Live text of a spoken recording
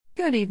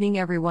Good evening,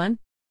 everyone.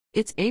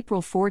 It's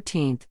April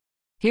 14th.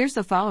 Here's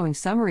the following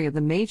summary of the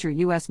major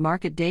U.S.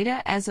 market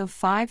data as of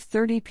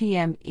 5:30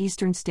 p.m.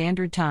 Eastern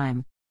Standard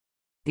Time.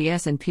 The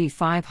S&P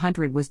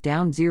 500 was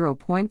down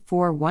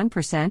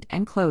 0.41%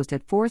 and closed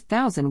at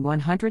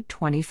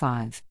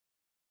 4,125.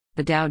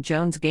 The Dow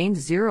Jones gained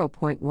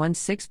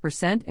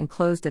 0.16% and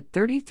closed at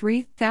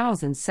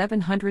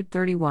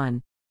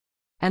 33,731.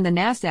 And the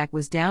Nasdaq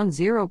was down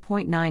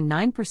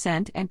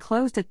 0.99% and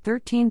closed at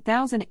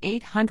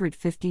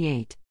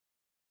 13,858.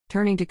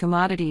 Turning to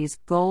commodities,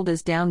 gold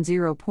is down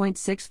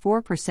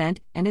 0.64%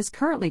 and is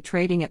currently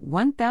trading at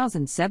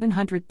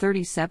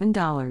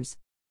 $1,737.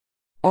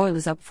 Oil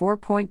is up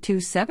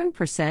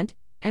 4.27%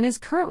 and is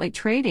currently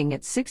trading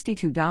at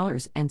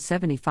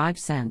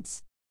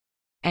 $62.75.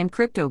 And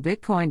crypto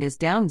Bitcoin is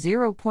down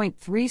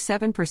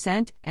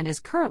 0.37% and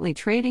is currently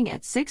trading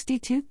at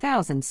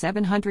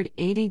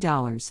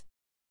 $62,780.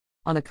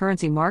 On the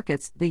currency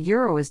markets, the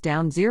euro is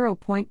down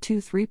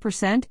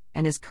 0.23%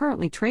 and is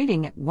currently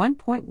trading at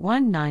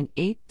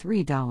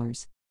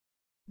 $1.1983.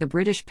 The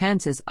British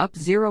pence is up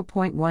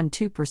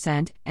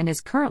 0.12% and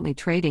is currently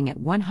trading at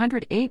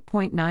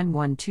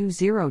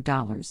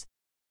 $108.9120.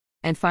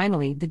 And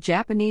finally, the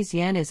Japanese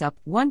yen is up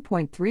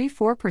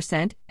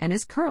 1.34% and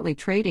is currently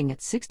trading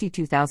at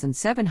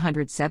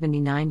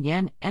 62,779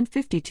 yen and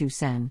 52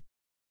 sen.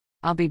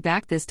 I'll be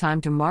back this time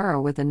tomorrow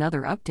with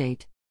another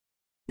update.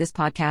 This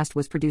podcast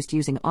was produced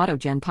using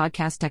AutoGen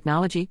podcast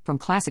technology from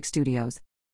Classic Studios.